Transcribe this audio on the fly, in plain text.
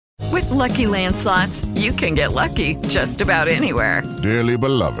Lucky Land Slots, you can get lucky just about anywhere. Dearly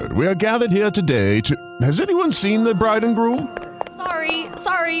beloved, we are gathered here today to... Has anyone seen the bride and groom?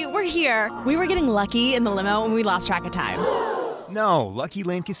 Sorry, we're here. We were getting lucky in the limo and we lost track of time. No, Lucky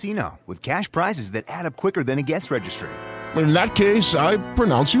Land Casino, with cash prizes that add up quicker than a guest registry. In that case, I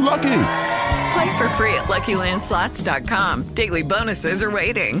pronounce you lucky. Play for free at LuckyLandSlots.com. Daily bonuses are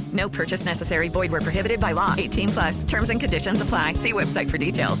waiting. No purchase necessary. Void where prohibited by law. 18+. Terms and conditions apply. See website for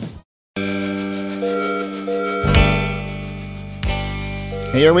details.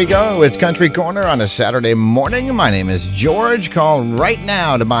 Here we go. It's Country Corner on a Saturday morning. My name is George. Call right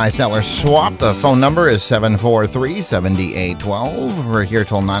now to buy, sell, or swap. The phone number is 743-7812. We're here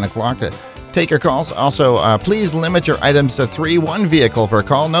till 9 o'clock to take your calls. Also, please limit your items to 3, 1 vehicle per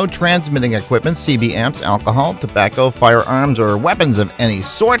call. No transmitting equipment, CB amps, alcohol, tobacco, firearms, or weapons of any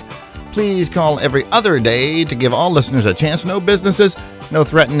sort. Please call every other day to give all listeners a chance. No businesses, no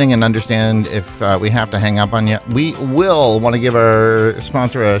threatening, and understand if we have to hang up on you. We will want to give our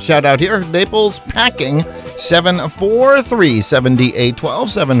sponsor a shout out here. Naples Packing, 743-7812,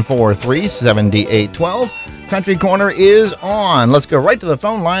 743-7812. Country Corner is on. Let's go right to the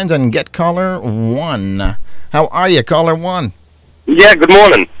phone lines and get caller 1. How are you, caller 1? Yeah, good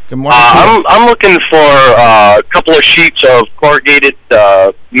morning. Good morning. I'm looking for a couple of sheets of corrugated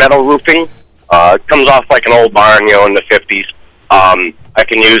metal roofing. It comes off like an old barn, in the 50s. I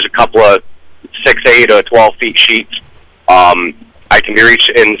can use a couple of 6, 8, or 12 feet sheets. I can be reached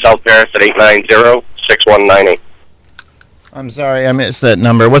in South Paris at 890-6198. I'm sorry, I missed that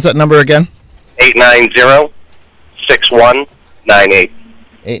number. What's that number again? 890-6198.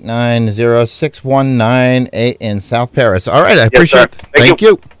 890-6198 in South Paris. All right, I appreciate it. Thank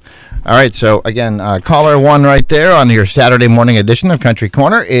you. All right, so again, caller 1 right there on your Saturday morning edition of Country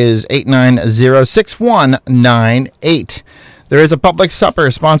Corner is 890-6198. There is a public supper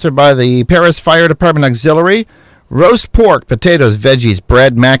sponsored by the Paris Fire Department Auxiliary. Roast pork, potatoes, veggies,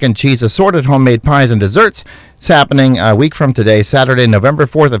 bread, mac and cheese, assorted homemade pies and desserts. It's happening a week from today, Saturday, November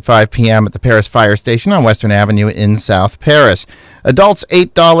 4th at 5 p.m. at the Paris Fire Station on Western Avenue in South Paris. Adults,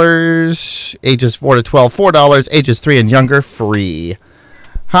 $8, ages 4 to 12, $4, ages 3 and younger, free.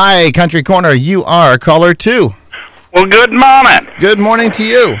 Hi, Country Corner, you are caller 2. Well, good morning. Good morning to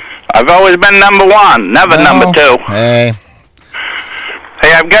you. I've always been number 1, never number 2. Hey,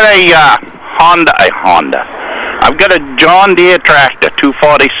 I've got a Honda. I've got a John Deere tractor,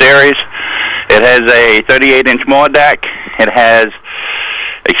 240 series. It has a 38-inch mower deck. It has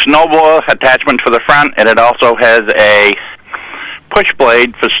a snowblower attachment for the front, and it also has a push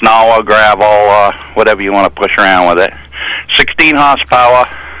blade for snow or gravel or whatever you want to push around with it. 16 horsepower.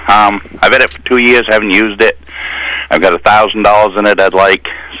 I've had it for 2 years. I haven't used it. I've got $1,000 in it. I'd like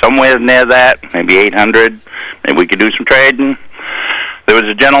somewhere near that, maybe $800. Maybe we could do some trading. There was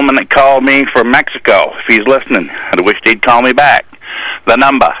a gentleman that called me from Mexico. If he's listening, I wish he'd call me back. The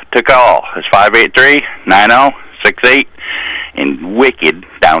number to call is 583-9068 in wicked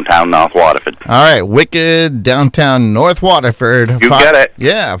downtown North Waterford. all right, wicked downtown North Waterford. You get it.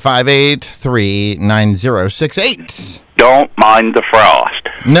 Yeah, 583-9068. Don't mind the frost.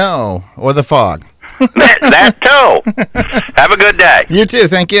 No, or the fog. That too. Have a good day. You too,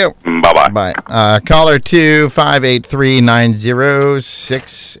 thank you. Bye-bye. Bye. Caller 2,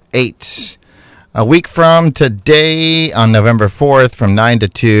 583-9068. A week from today, on November 4th, from 9 to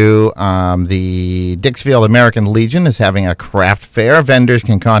 2, the Dixfield American Legion is having a craft fair. Vendors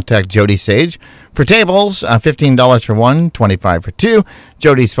can contact Jody Sage for tables, $15 for 1, $25 for 2.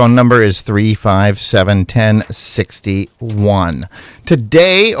 Jody's phone number is 357-1061.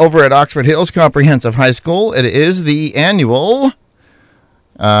 Today, over at Oxford Hills Comprehensive High School, it is the annual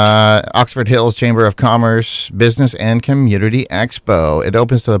Oxford Hills Chamber of Commerce Business and Community Expo. It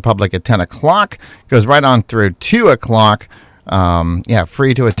opens to the public at 10 o'clock, goes right on through 2 o'clock.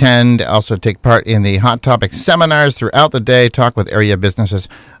 Free to attend. Also take part in the Hot Topic seminars throughout the day. Talk with area businesses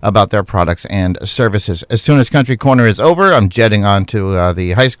about their products and services. As soon as Country Corner is over, I'm jetting on to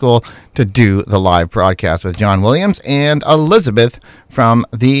the high school to do the live broadcast with John Williams and Elizabeth from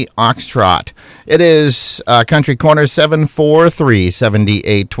the Oxtrot. It is Country Corner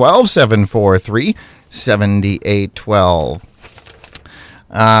 743-7812, 743-7812.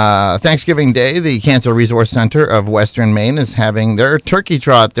 Thanksgiving Day, the Cancer Resource Center of Western Maine is having their turkey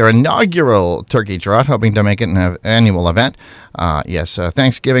trot, their inaugural turkey trot, hoping to make it an annual event.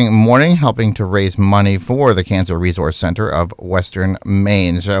 Thanksgiving morning, helping to raise money for the Cancer Resource Center of Western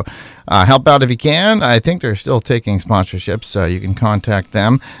Maine. So help out if you can. I think they're still taking sponsorships, so you can contact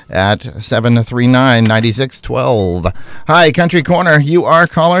them at 739-9612. Hi, Country Corner. You are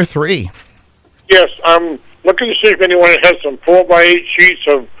caller 3. Yes, I'm looking to see if anyone has some 4x8 sheets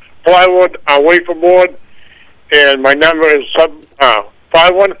of plywood, wafer board, and my number is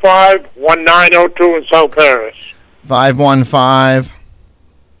 515-1902 in South Paris. 515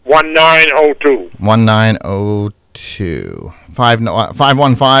 1902. 1902.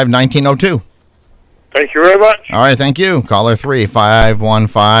 515-1902. Thank you very much. All right, thank you. Caller 3,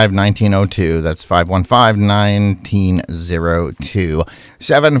 515-1902. That's 515-1902.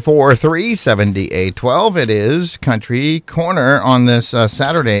 743-7812. It is Country Corner on this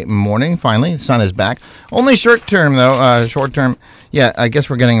Saturday morning. Finally, the sun is back. Only short term, though. Short term. Yeah, I guess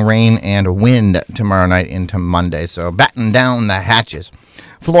we're getting rain and wind tomorrow night into Monday. So batten down the hatches.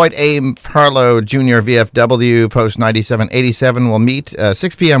 Floyd A. Harlow Jr. VFW Post 9787 will meet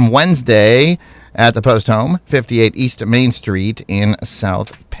 6 p.m. Wednesday at the Post Home, 58 East Main Street in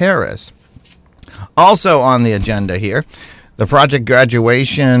South Paris. Also on the agenda here, the project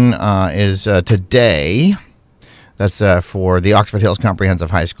graduation is today. That's for the Oxford Hills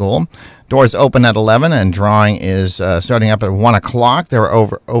Comprehensive High School. Doors open at 11, and drawing is starting up at 1 o'clock. There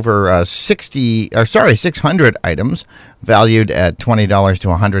are over 600 items valued at $20 to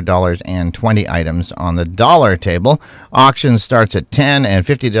 $100, and 20 items on the dollar table. Auction starts at 10, and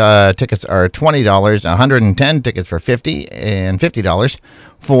 50 tickets are $20, 110 tickets for $50, and $50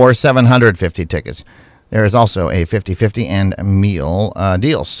 for 750 tickets. There is also a 50-50 and meal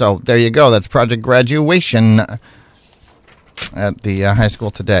deal. So there you go. That's project graduation at the high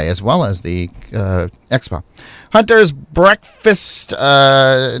school today, as well as the expo. Hunter's breakfast,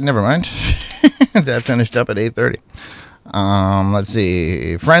 never mind. That finished up at 8:30. Let's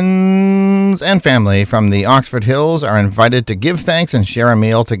see. Friends and family from the Oxford Hills are invited to give thanks and share a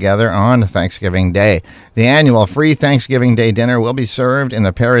meal together on Thanksgiving Day. The annual free Thanksgiving Day dinner will be served in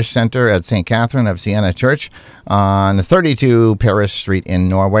the Parish Center at St. Catherine of Siena Church on 32 Paris Street in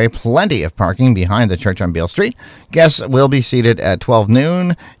Norway. Plenty of parking behind the church on Beale Street. Guests will be seated at 12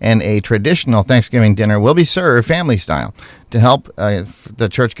 noon, and a traditional Thanksgiving dinner will be served family style. To help the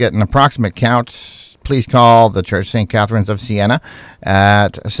church get an approximate count, please call the Church St. Catherine's of Siena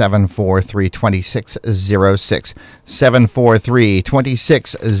at 743-2606.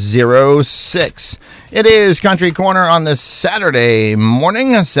 743-2606. It is Country Corner on this Saturday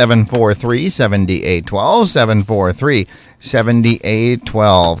morning, 743-7812.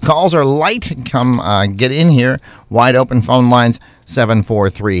 743-7812. Calls are light. Come get in here. Wide open phone lines,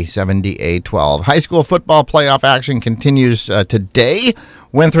 743-7812. High school football playoff action continues today.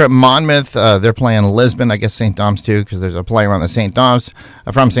 Winthrop Monmouth, they're playing Lisbon. I guess St. Dom's too, because there's a player on the St. Dom's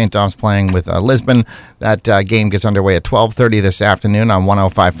from St. Dom's playing with Lisbon. That game gets underway at 12:30 this afternoon on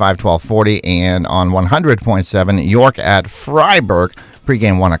 105.5, 1240, and on 100.7 York at Freiburg.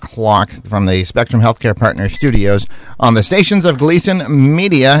 Pregame 1 o'clock from the Spectrum Healthcare Partners studios on the stations of Gleason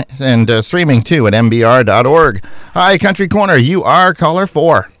Media, and streaming too at mbr.org. Hi, Country Corner. You are caller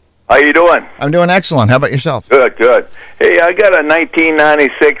 4. How you doing? I'm doing excellent. How about yourself? Good, good. Hey, I got a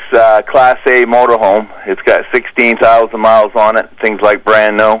 1996 Class A motorhome. It's got 16,000 miles on it. Things like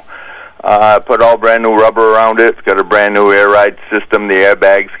brand new. I put all brand new rubber around it. It's got a brand new air ride system, the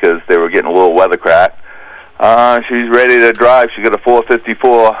airbags, because they were getting a little weather crack. She's ready to drive. She's got a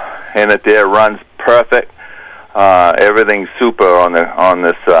 454 in it there. Runs perfect. Everything's super on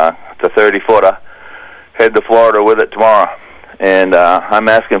this the 30-footer. Head to Florida with it tomorrow. And I'm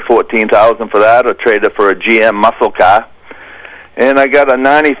asking $14,000 for that, or trade it for a GM muscle car. And I got a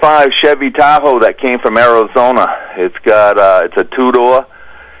 95 Chevy Tahoe that came from Arizona. It's got it's a 2-door.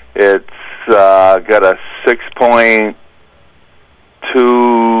 It's got a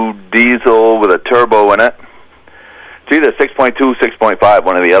 6.2 diesel with a turbo in it. It's either 6.2, 6.5,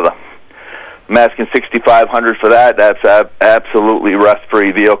 one or the other. I'm asking $6,500 for that. That's absolutely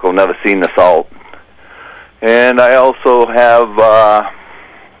rust-free vehicle. Never seen the salt. And I also have,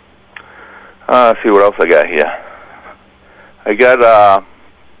 let's see what else I got here. I got,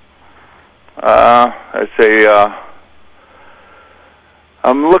 let's say,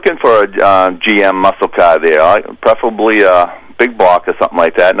 I'm looking for a GM muscle car there, preferably a big block or something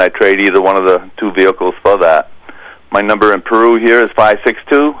like that, and I trade either one of the two vehicles for that. My number in Peru here is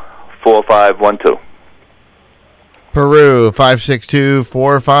 562-4512. Peru,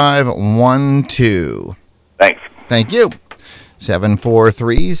 562-4512. Thanks. Thank you.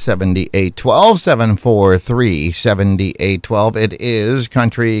 743-7812. 743-7812. It is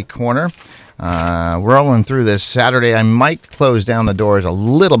Country Corner. Rolling through this Saturday. I might close down the doors a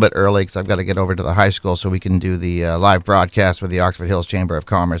little bit early because I've got to get over to the high school so we can do the live broadcast with the Oxford Hills Chamber of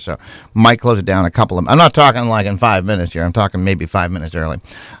Commerce. So might close it down a couple of... I'm not talking like in 5 minutes here. I'm talking maybe 5 minutes early.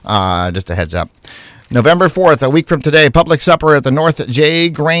 Just a heads up. November 4th, a week from today, public supper at the North J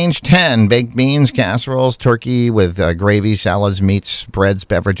Grange 10. Baked beans, casseroles, turkey with gravy, salads, meats, breads,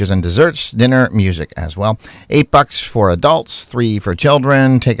 beverages, and desserts. Dinner, music as well. $8 for adults, $3 for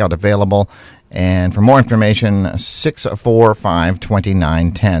children. Takeout available. And for more information,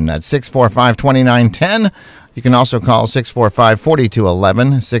 645-2910. That's 645-2910. You can also call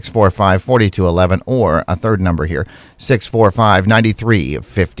 645-4211, 645-4211, or a third number here,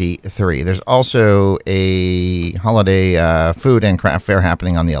 645-9353. There's also a holiday food and craft fair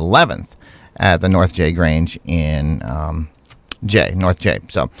happening on the 11th at the North J Grange in North J.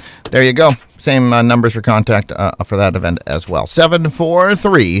 So there you go. Same numbers for contact for that event as well.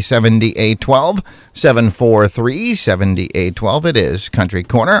 743-7812, 743-7812. It is Country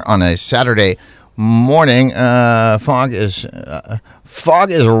Corner on a Saturday morning. Fog is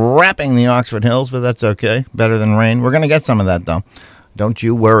wrapping the Oxford Hills, but that's okay. Better than rain. We're going to get some of that, though. Don't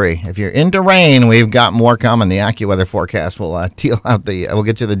you worry. If you're into rain, we've got more coming. The AccuWeather forecast will we'll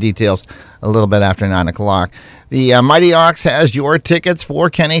get you the details a little bit after 9 o'clock. The Mighty Ox has your tickets for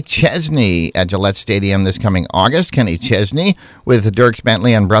Kenny Chesney at Gillette Stadium this coming August. Kenny Chesney with Dierks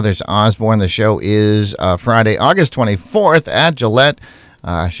Bentley and Brothers Osborne. The show is Friday, August 24th at Gillette.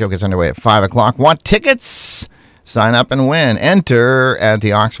 Show gets underway at 5 o'clock. Want tickets? Sign up and win. Enter at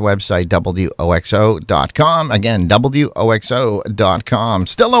the Ox website, WOXO.com. Again, WOXO.com.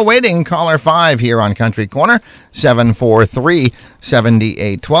 Still awaiting caller 5 here on Country Corner,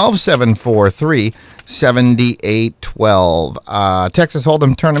 743-7812, 743-7812. Texas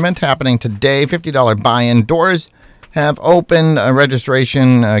Hold'em Tournament happening today. $50 buy-in. Doors have opened.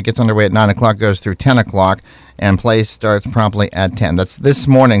 Registration gets underway at 9 o'clock, goes through 10 o'clock. And play starts promptly at 10. That's this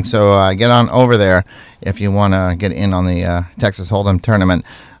morning, so get on over there if you want to get in on the Texas Hold'em tournament.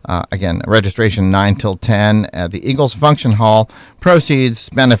 Again, registration 9 till 10 at the Eagles Function Hall.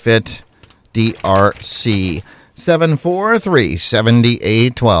 Proceeds benefit DRC.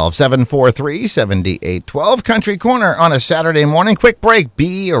 743-7812. 743-7812. Country Corner on a Saturday morning. Quick break.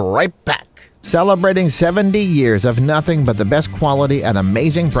 Be right back. Celebrating 70 years of nothing but the best quality at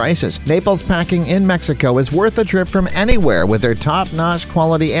amazing prices. Naples Packing in Mexico is worth a trip from anywhere with their top-notch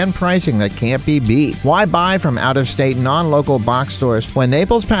quality and pricing that can't be beat. Why buy from out-of-state, non-local box stores when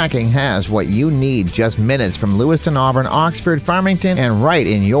Naples Packing has what you need just minutes from Lewiston, Auburn, Oxford, Farmington, and right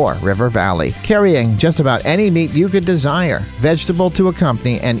in your River Valley. Carrying just about any meat you could desire, vegetable to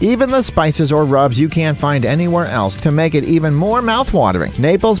accompany, and even the spices or rubs you can't find anywhere else to make it even more mouth-watering.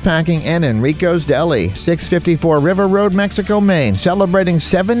 Naples Packing and Enrico's Deli, 654 River Road, Mexico, Maine, celebrating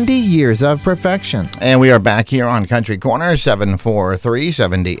 70 years of perfection. And we are back here on Country Corner,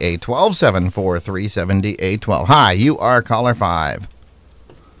 743-7812, 743-7812. Hi, you are caller 5.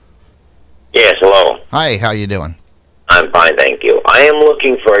 Yes, hello. Hi, how you doing? I'm fine, thank you. I am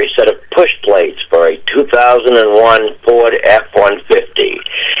looking for a set of push plates for a 2001 Ford F-150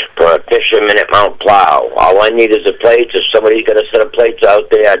 for a Fisher Minute Mount plow. All I need is the plates. If somebody's got a set of plates out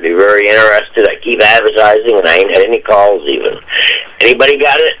there, I'd be very interested. I keep advertising, and I ain't had any calls even. Anybody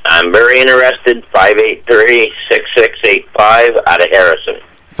got it? I'm very interested. 583-6685 out of Harrison.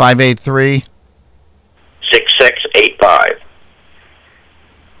 583? 6685.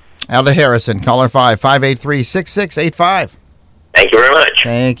 Out of Harrison, caller 5, 583-6685. Thank you very much.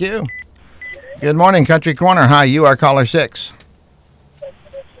 Thank you. Good morning, Country Corner. Hi, you are caller 6.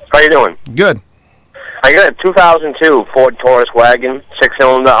 How you doing? Good. I got a 2002 Ford Taurus wagon,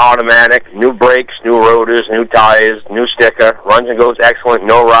 6-cylinder automatic, new brakes, new rotors, new tires, new sticker, runs and goes excellent,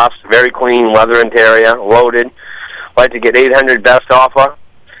 no rust, very clean leather interior, loaded. Like to get $800 best offer.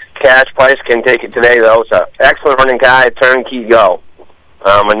 Cash price, can take it today though. It's an excellent running car, turnkey go.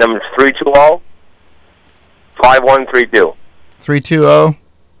 My number is 320-5132. 320?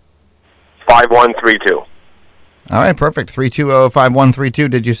 5132. All right, perfect. 320-5132.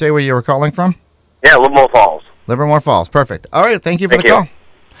 Did you say where you were calling from? Yeah, Livermore Falls. Livermore Falls. Perfect. All right, thank you for the call.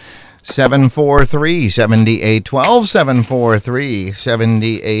 743-7812,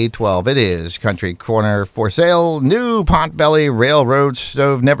 743-7812. It is Country Corner for sale. New Potbelly Railroad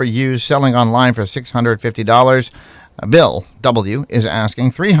Stove, never used, selling online for $650. Bill W. is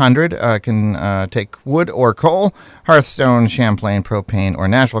asking $300. Can take wood or coal, Hearthstone, Champlain, propane, or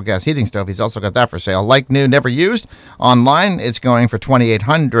natural gas heating stove. He's also got that for sale. Like new, never used. Online, it's going for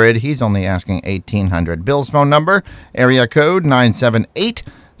 $2,800. He's only asking $1,800. Bill's phone number, area code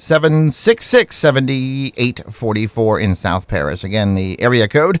 978-766-7844 in South Paris. Again, the area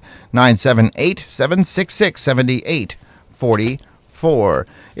code 978-766-7844.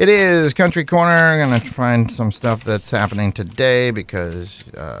 It is Country Corner. I'm going to find some stuff that's happening today because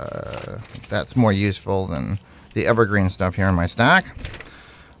that's more useful than the evergreen stuff here in my stack.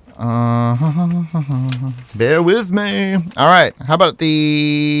 Bear with me. All right. How about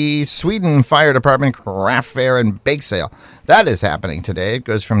the Sweden Fire Department Craft Fair and Bake Sale? That is happening today. It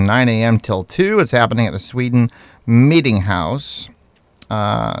goes from 9 a.m. till 2. It's happening at the Sweden Meeting House.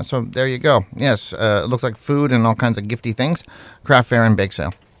 So there you go. Yes, it looks like food and all kinds of gifty things. Craft Fair and Bake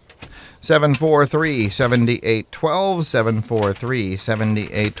Sale. 743-7812.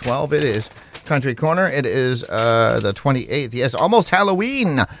 743-7812. It is Country Corner. It is the 28th. Yes, almost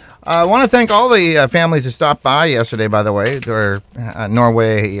Halloween. I want to thank all the families who stopped by yesterday, by the way. Their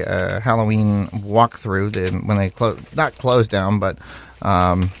Norway Halloween walkthrough. When they not closed down, but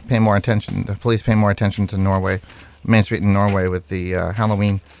pay more attention. The police pay more attention to Norway, Main Street in Norway with the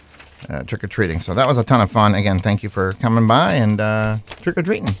Halloween trick-or-treating. So that was a ton of fun. Again, thank you for coming by and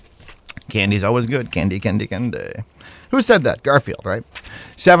trick-or-treating. Candy's always good. Candy. Who said that? Garfield, right?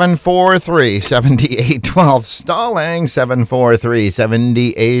 743-7812. Stalling.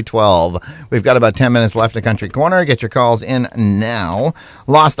 743-7812. We've got about 10 minutes left at Country Corner. Get your calls in now.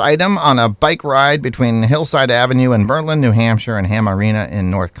 Lost item on a bike ride between Hillside Avenue in Berlin, New Hampshire, and Ham Arena in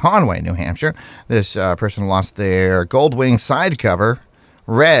North Conway, New Hampshire. This person lost their Goldwing side cover,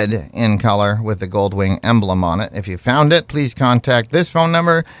 red in color with the Goldwing emblem on it. If you found it, please contact this phone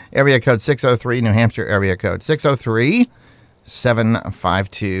number, area code 603, New Hampshire area code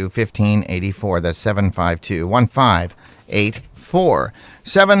 603-752-1584. That's 752-1584.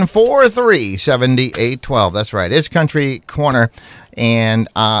 743-7812. That's right. It's Country Corner. And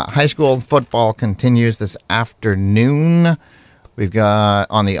high school football continues this afternoon. We've got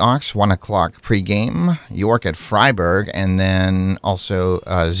on the Aux, 1 o'clock pregame, York at Freiburg, and then also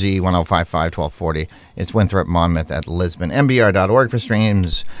Z 1055 1240. It's Winthrop Monmouth at Lisbon. MBR.org for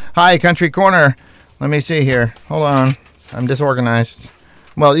streams. Hi, Country Corner. Let me see here. Hold on. I'm disorganized.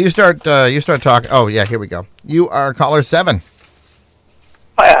 Well, you start talking. Oh, yeah, here we go. You are caller 7.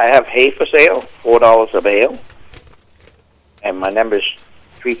 Hi, I have hay for sale, $4 a bale. And my number is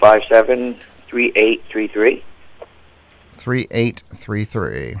 357-3833.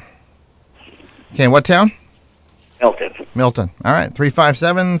 3833. Okay, what town? Milton. All right,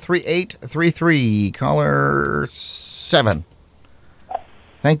 357-3833. Caller 7.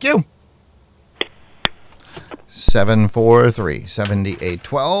 Thank you.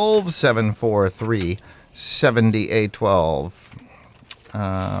 743-7812. 743-7812.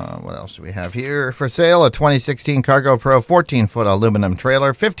 What else do we have here? For sale, a 2016 Cargo Pro 14-foot aluminum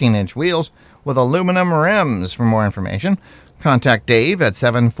trailer, 15-inch wheels with aluminum rims. For more information, contact Dave at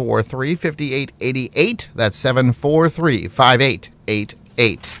 743-5888. That's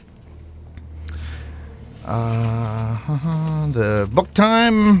 743-5888. The book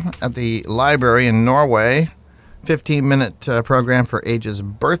time at the library in Norway, 15-minute program for ages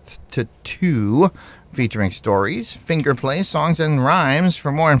birth to 2. Featuring stories, finger plays, songs, and rhymes.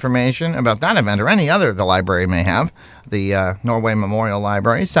 For more information about that event or any other the library may have, the Norway Memorial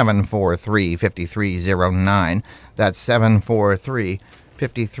Library, 743-5309. That's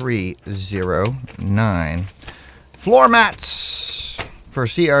 743-5309. Floor mats for a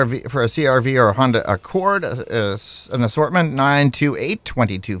CRV or a Honda Accord, an assortment,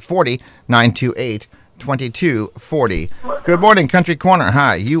 928-2240, 928-2240. Good morning, Country Corner.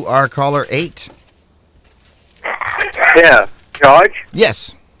 Hi, you are caller 8. Yeah, George?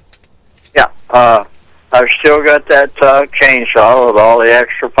 Yes. Yeah, I've still got that chainsaw with all the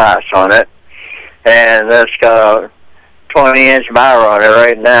extra parts on it, and that's got a 20-inch bar on it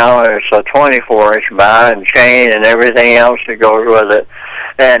right now. It's a 24-inch bar and chain and everything else that goes with it.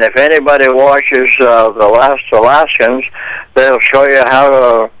 And if anybody watches The Last Alaskans, they'll show you how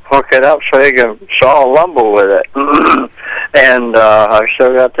to hook it up so you can saw lumber with it. And I've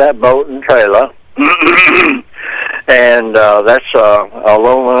still got that boat and trailer. And that's a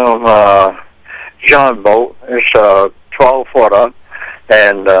aluminum John boat. It's a 12-footer,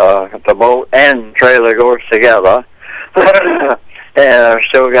 and the boat and trailer goes together. And I've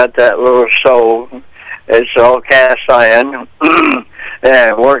still got that little stove. It's all cast iron, and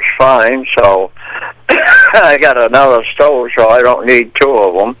it works fine. So I got another stove, so I don't need 2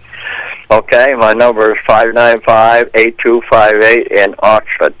 of them. Okay, my number is 595-8258 in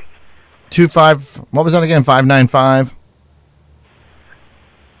Oxford. 25. What was that again? 595.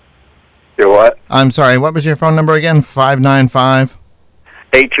 You what? I'm sorry. What was your phone number again? 595.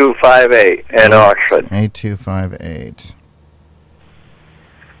 8258 in Oxford. 8258.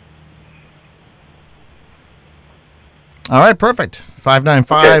 All right, perfect.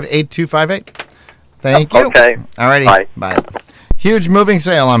 595-8258. Thank you. Okay. All righty. Bye. Huge moving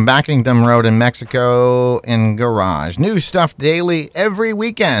sale on Backington Road in Mexico in Garage. New stuff daily every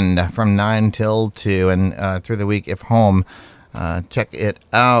weekend from 9 till 2 and through the week if home. Check it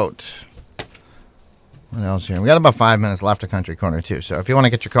out. What else here? We got about 5 minutes left of Country Corner, too. So if you want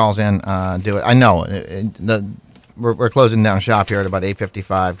to get your calls in, do it. I know we're closing down shop here at about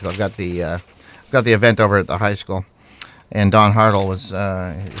 8:55 because I've got the event over at the high school, and Dawn Hartle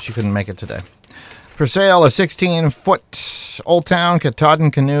she couldn't make it today. For sale, a 16-foot Old Town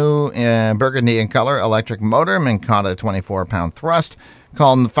Katahdin canoe, burgundy in color, electric motor, Minkata 24-pound thrust.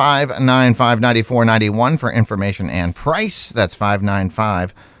 Call 595-9491 for information and price. That's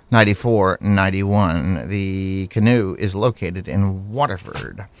 595-9491. The canoe is located in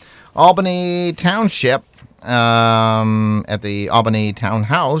Waterford. Albany Township, at the Albany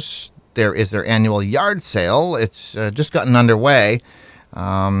Townhouse, there is their annual yard sale. It's just gotten underway.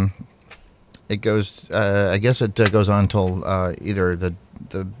 It goes, I guess it goes on until either the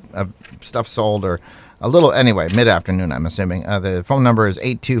stuff sold or a little, anyway, mid-afternoon, I'm assuming. The phone number is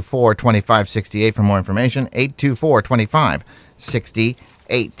 824-2568 for more information.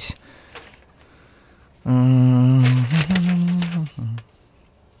 824-2568.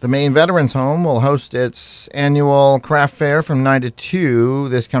 The Maine Veterans Home will host its annual craft fair from 9 to 2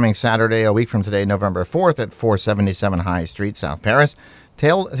 this coming Saturday, a week from today, November 4th at 477 High Street, South Paris.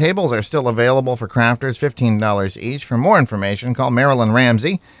 Tables are still available for crafters, $15 each. For more information, call Marilyn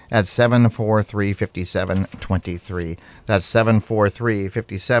Ramsey at 743-5723. That's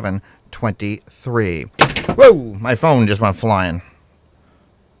 743-5723. Whoa, my phone just went flying.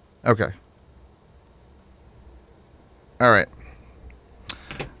 Okay. All right.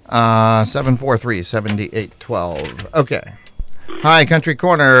 743-7812. Okay. Hi, Country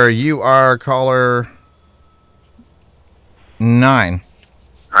Corner. You are caller 9.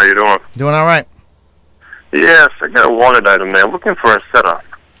 How you doing? Doing all right. Yes, I got a wanted item there. I'm looking for a set of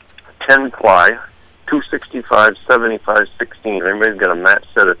 10-ply, 265, 75, 16. Anybody's got a match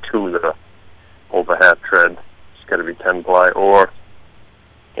set of 2 that are over half tread. It's got to be 10-ply. Or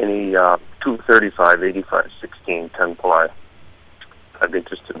any 235, 85, 16, 10-ply. I'd be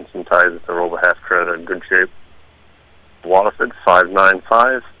interested in some ties that are over half tread or in good shape. Waterford,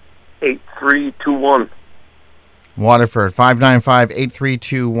 595-8321. Waterford,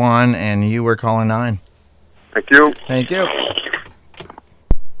 595-8321, and you were calling 9. Thank you. Thank you.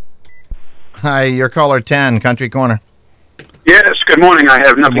 Hi, you're caller 10, Country Corner. Yes, good morning. I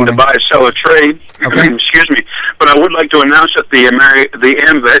have nothing to buy, sell, or trade. Okay. Excuse me. But I would like to announce that the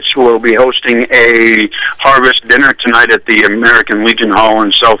AMVETS will be hosting a harvest dinner tonight at the American Legion Hall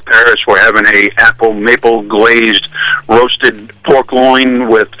in South Paris. We're having a apple maple glazed roasted pork loin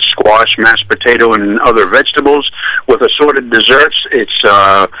with squash, mashed potato, and other vegetables with assorted desserts. It's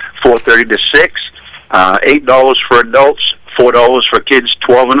 4:30 to 6, $8 for adults, $4 for kids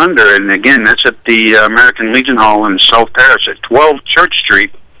 12 and under. And again, that's at the American Legion Hall in South Paris at 12 Church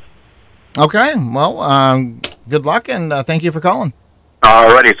Street. Okay, well, good luck, and thank you for calling.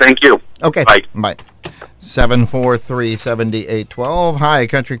 All righty, thank you. Okay, bye. 743-7812. Hi,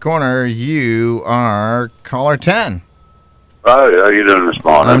 Country Corner. You are caller 10. Hi, how you doing this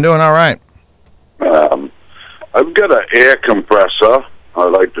morning? I'm doing all right. I've got an air compressor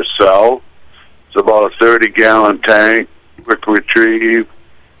I'd like to sell. It's about a 30-gallon tank, quick retrieve.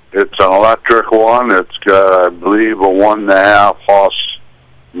 It's an electric one. It's got, I believe, a 1.5 horse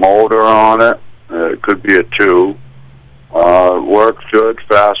motor on it. It could be a 2. Works good,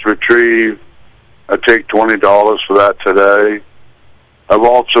 fast retrieve. I take $20 for that today. I've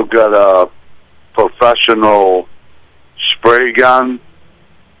also got a professional spray gun.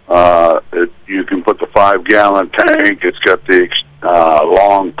 You can put the 5-gallon tank. It's got the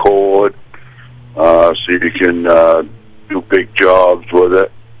long cord, so you can do big jobs with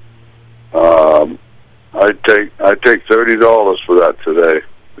it. I take $30 for that today.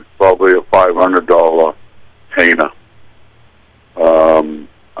 It's probably a $500 painter.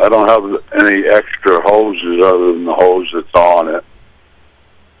 I don't have any extra hoses other than the hose that's on it.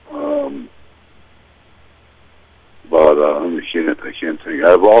 But I can't think.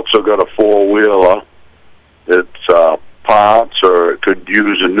 I've also got a 4-wheeler. It's parts, or it could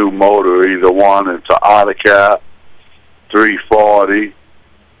use a new motor. Either one. It's an AutoCat 340.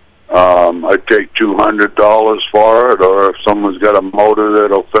 I'd take $200 for it, or if someone's got a motor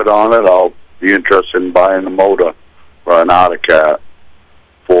that'll fit on it, I'll be interested in buying the motor for an AutoCat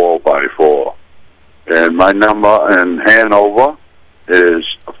 4x4. And my number in Hanover is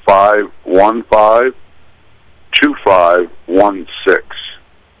 515-2516.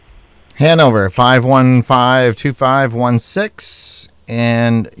 Hanover, 515-2516,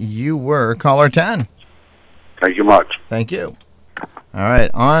 and you were caller 10. Thank you much. Thank you. All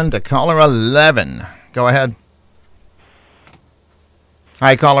right, on to caller 11. Go ahead.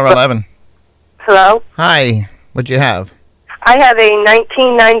 Hi, caller 11. Hello? Hi, what'd you have? I have a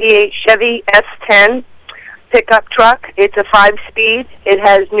 1998 Chevy S10 pickup truck. It's a 5-speed. It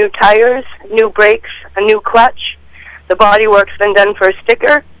has new tires, new brakes, a new clutch. The bodywork's been done for a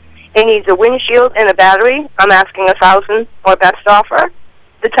sticker. It needs a windshield and a battery. I'm asking $1,000 or best offer.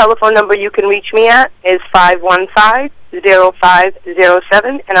 The telephone number you can reach me at is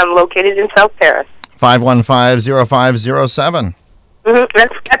 515-0507, and I'm located in South Paris. 515-0507.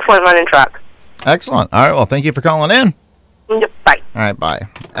 That's excellent running truck. Excellent. All right, well, thank you for calling in. Bye. All right, bye.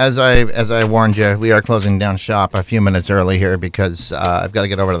 As I warned you, we are closing down shop a few minutes early here because I've got to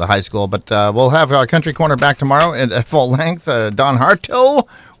get over to the high school. But we'll have our Country Corner back tomorrow at full length. Dawn Harto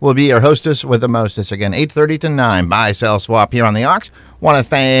will be our hostess with the mostest. Again, 8:30 to 9. Buy, sell, swap here on the Ox. Want to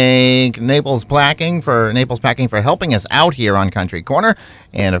thank Naples Packing for helping us out here on Country Corner.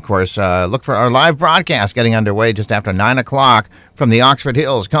 And, of course, look for our live broadcast getting underway just after 9 o'clock from the Oxford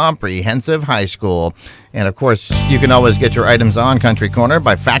Hills Comprehensive High School. And, of course, you can always get your items on Country Corner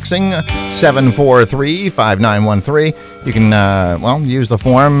by faxing 743-5913. You can, use the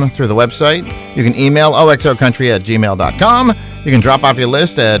form through the website. You can email oxocountry@gmail.com. You can drop off your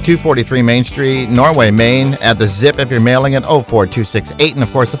list at 243 Main Street, Norway, Maine, at the zip if you're mailing it 04268. And,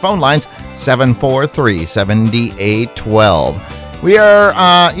 of course, the phone line's 743-7812. We are,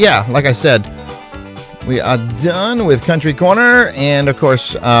 like I said, we are done with Country Corner. And, of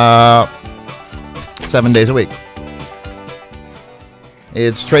course, 7 days a week.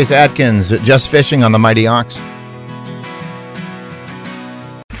 It's Trace Atkins, Just Fishing on the Mighty Ox.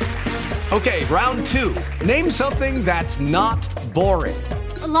 Okay, round 2. Name something that's not boring.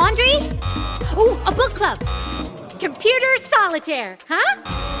 A laundry? Ooh, a book club. Computer solitaire, huh?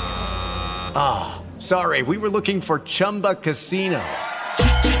 Ah, sorry, we were looking for Chumba Casino.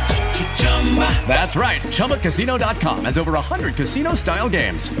 That's right, ChumbaCasino.com has over 100 casino-style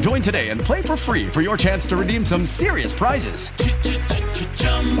games. Join today and play for free for your chance to redeem some serious prizes.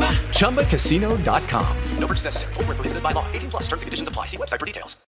 ChumbaCasino.com. No purchase necessary. Void where prohibited by law. 18+ terms and conditions apply. See website for details.